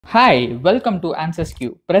Hi, welcome to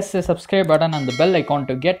answersQ. Press the subscribe button and the bell icon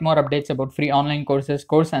to get more updates about free online courses,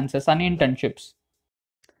 course answers and internships.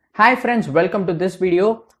 Hi friends, welcome to this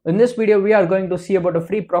video. In this video, we are going to see about a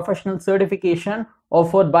free professional certification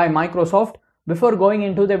offered by Microsoft. Before going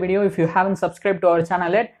into the video, if you haven't subscribed to our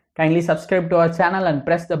channel yet, kindly subscribe to our channel and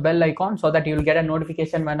press the bell icon so that you will get a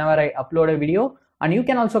notification whenever I upload a video. And you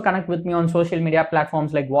can also connect with me on social media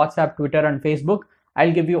platforms like WhatsApp, Twitter and Facebook.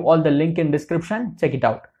 I'll give you all the link in description. Check it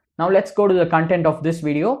out. Now let's go to the content of this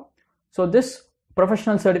video. So this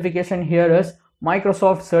professional certification here is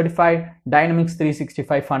Microsoft Certified Dynamics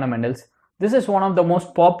 365 Fundamentals. This is one of the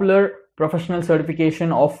most popular professional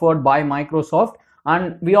certification offered by Microsoft,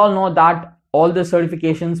 and we all know that all the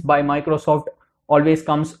certifications by Microsoft always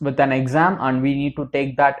comes with an exam, and we need to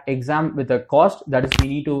take that exam with a cost. That is, we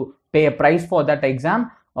need to pay a price for that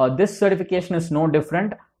exam. This certification is no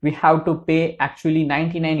different. We have to pay actually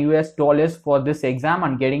 $99 for this exam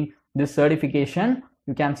and getting this certification.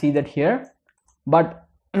 You can see that here, but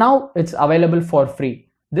now it's available for free.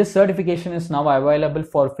 This certification is now available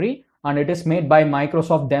for free and it is made by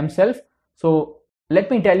Microsoft themselves. So let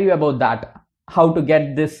me tell you about that, how to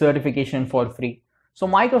get this certification for free. So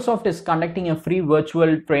Microsoft is conducting a free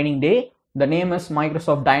virtual training day. The name is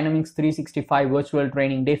Microsoft Dynamics 365 Virtual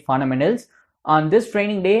Training Day Fundamentals, and this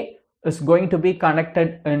training day is going to be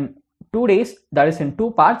conducted in 2 days, that is in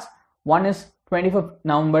 2 parts. One is 25th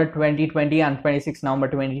November 2020 and 26th November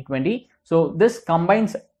 2020. So this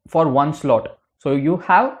combines for one slot. So you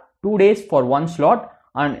have 2 days for one slot,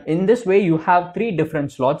 and in this way you have 3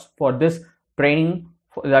 different slots for this training.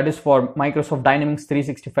 That is for Microsoft Dynamics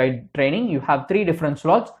 365 training. You have 3 different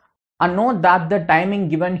slots, and note that the timing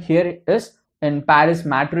given here is in Paris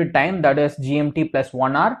Madrid time, that is GMT plus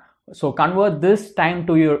 1 hour. So convert this time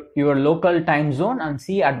to your local time zone and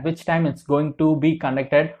see at which time it's going to be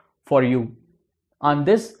conducted for you. And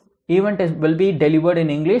this event will be delivered in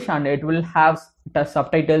English, and it will have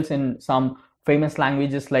subtitles in some famous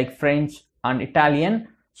languages like French and Italian.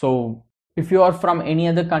 So if you are from any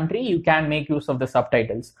other country, you can make use of the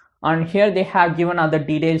subtitles. And here they have given other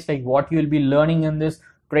details like what you will be learning in this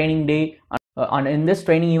training day. And in this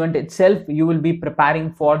training event itself, you will be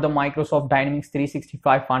preparing for the Microsoft Dynamics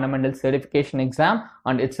 365 Fundamental Certification exam,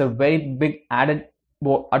 and it's a very big added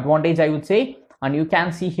advantage, I would say. And you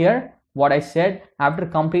can see here what I said. After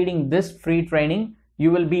completing this free training,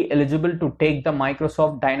 you will be eligible to take the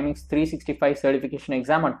Microsoft Dynamics 365 certification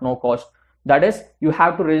exam at no cost. That is, you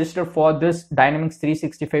have to register for this Dynamics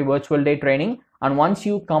 365 virtual day training, and once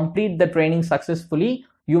you complete the training successfully,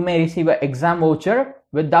 you may receive an exam voucher.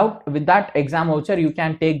 With that exam voucher, you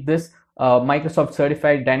can take this Microsoft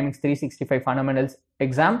Certified Dynamics 365 Fundamentals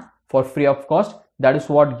exam for free of cost. That is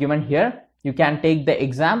what given here. You can take the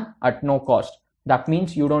exam at no cost. That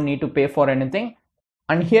means you don't need to pay for anything.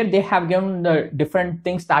 And here they have given the different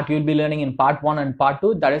things that you'll be learning in part 1 and part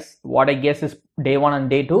 2. That is what I guess is day 1 and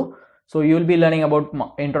day 2. So you'll be learning about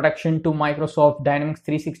introduction to Microsoft Dynamics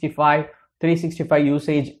 365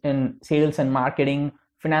 usage in sales and marketing,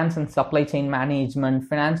 finance and supply chain management,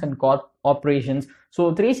 finance and corp operations.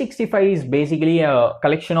 So 365 is basically a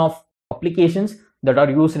collection of applications that are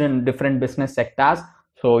used in different business sectors.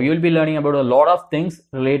 So you'll be learning about a lot of things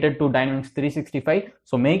related to Dynamics 365.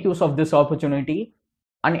 So make use of this opportunity,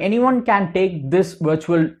 and anyone can take this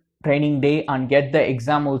virtual training day and get the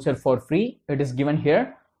exam voucher for free. It is given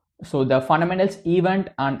here. So the fundamentals event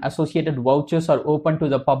and associated vouchers are open to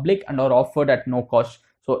the public and are offered at no cost.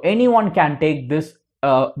 So anyone can take this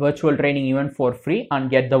virtual training event for free and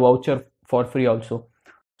get the voucher for free also.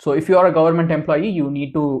 So if you are a government employee, you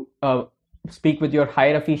need to speak with your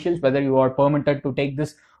higher officials whether you are permitted to take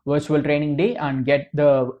this virtual training day and get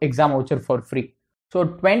the exam voucher for free. So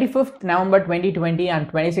 25th November 2020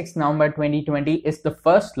 and 26th November 2020 is the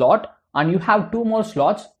first slot, and you have 2 more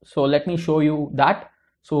slots. So let me show you that.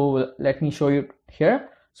 So let me show you here.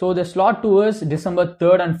 So the slot 2 is December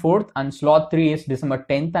 3rd and 4th, and slot 3 is December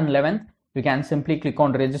 10th and 11th. You can simply click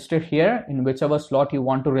on register here in whichever slot you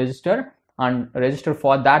want to register, and register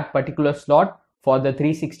for that particular slot for the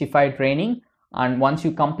 365 training. And once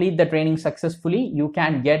you complete the training successfully, you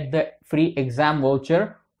can get the free exam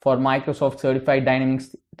voucher for Microsoft Certified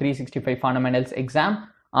Dynamics 365 Fundamentals exam.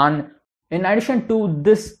 And in addition to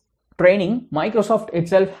this training, Microsoft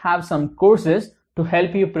itself have some courses to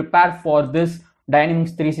help you prepare for this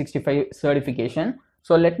Dynamics 365 certification.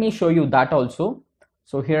 So let me show you that also.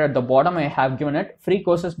 So here at the bottom I have given it, free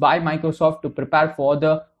courses by Microsoft to prepare for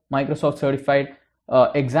the Microsoft Certified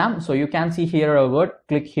exam. So you can see here a word,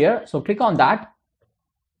 click here. So click on that,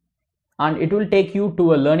 and it will take you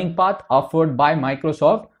to a learning path offered by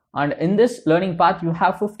Microsoft. And in this learning path, you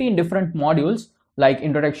have 15 different modules like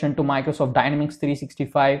Introduction to Microsoft Dynamics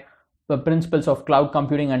 365, the principles of cloud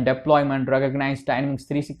computing and deployment, recognize Dynamics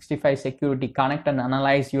 365 security, connect and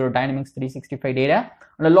analyze your Dynamics 365 data.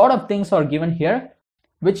 And a lot of things are given here,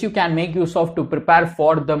 which you can make use of to prepare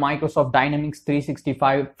for the Microsoft Dynamics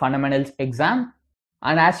 365 Fundamentals exam.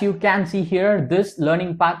 And as you can see here, this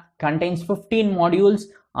learning path contains 15 modules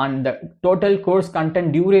and the total course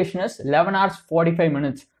content duration is 11 hours 45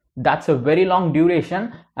 minutes. That's a very long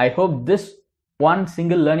duration. I hope this one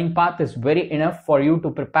single learning path is very enough for you to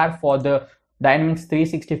prepare for the Dynamics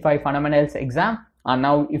 365 Fundamentals exam. And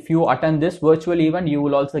now if you attend this virtual event, you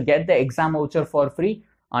will also get the exam voucher for free,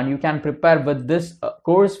 and you can prepare with this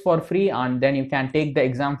course for free, and then you can take the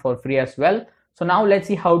exam for free as well. So now let's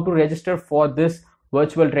see how to register for this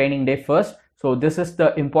virtual training day first. So this is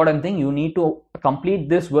the important thing. You need to complete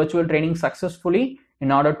this virtual training successfully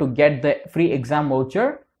in order to get the free exam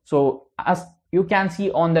voucher. So as you can see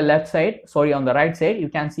on the left side, on the right side, you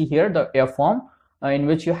can see here a form in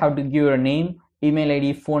which you have to give your name, email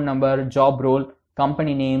ID, phone number, job role,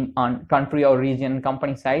 company name, and country or region,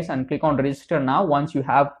 company size, and click on register now once you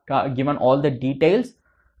have given all the details.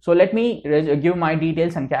 So let me give my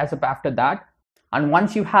details and catch up after that. And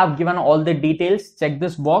once you have given all the details, check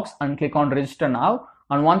this box and click on register now.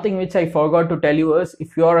 And one thing which I forgot to tell you is,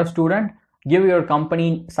 if you are a student, give your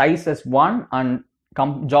company size as 1 and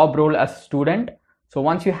job role as student. So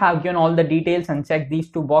once you have given all the details and check these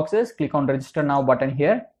two boxes, click on register now button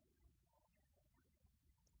here.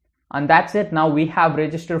 And that's it. Now we have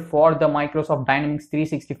registered for the Microsoft Dynamics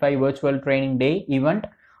 365 virtual training day event.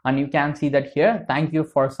 And you can see that here. Thank you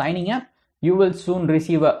for signing up. You will soon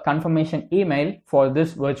receive a confirmation email for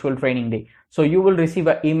this virtual training day. So you will receive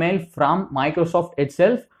an email from Microsoft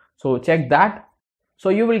itself. So check that. So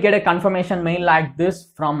you will get a confirmation mail like this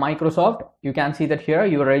from Microsoft. You can see that here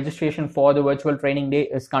your registration for the virtual training day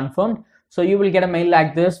is confirmed. So you will get a mail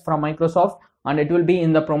like this from Microsoft, and it will be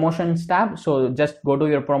in the promotions tab. So just go to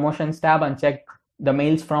your promotions tab and check the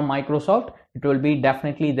mails from Microsoft. It will be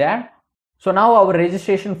definitely there. So now our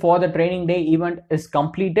registration for the training day event is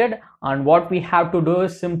completed, and what we have to do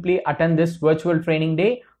is simply attend this virtual training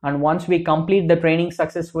day, and once we complete the training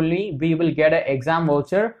successfully, we will get an exam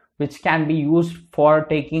voucher which can be used for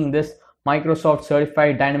taking this Microsoft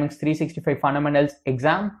Certified Dynamics 365 Fundamentals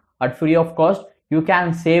exam at free of cost. You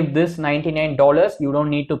can save this $99. You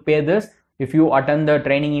don't need to pay this if you attend the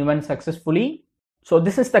training event successfully. So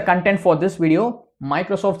this is the content for this video.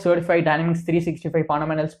 Microsoft Certified Dynamics 365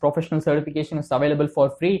 Fundamentals Professional Certification is available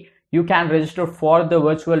for free. You can register for the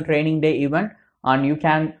virtual training day event, and you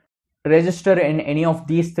can register in any of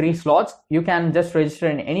these 3 slots. You can just register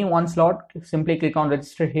in any one slot. Simply click on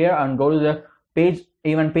register here and go to the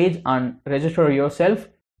event page and register yourself,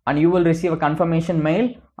 and you will receive a confirmation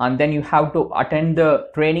mail, and then you have to attend the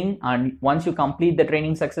training. And once you complete the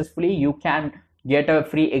training successfully, you can get a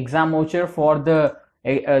free exam voucher for the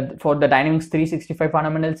Dynamics 365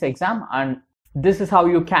 Fundamentals exam. And this is how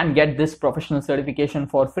you can get this professional certification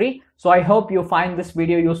for free. So I hope you find this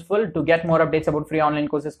video useful. To get more updates about free online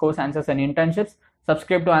courses, course answers, and internships,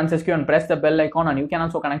 subscribe to answersQ and press the bell icon. And you can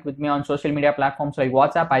also connect with me on social media platforms like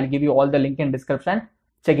WhatsApp. I'll give you all the link in description.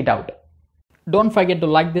 Check it out. Don't forget to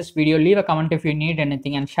like this video, leave a comment if you need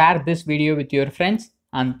anything, and share this video with your friends.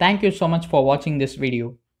 And thank you so much for watching this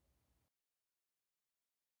video.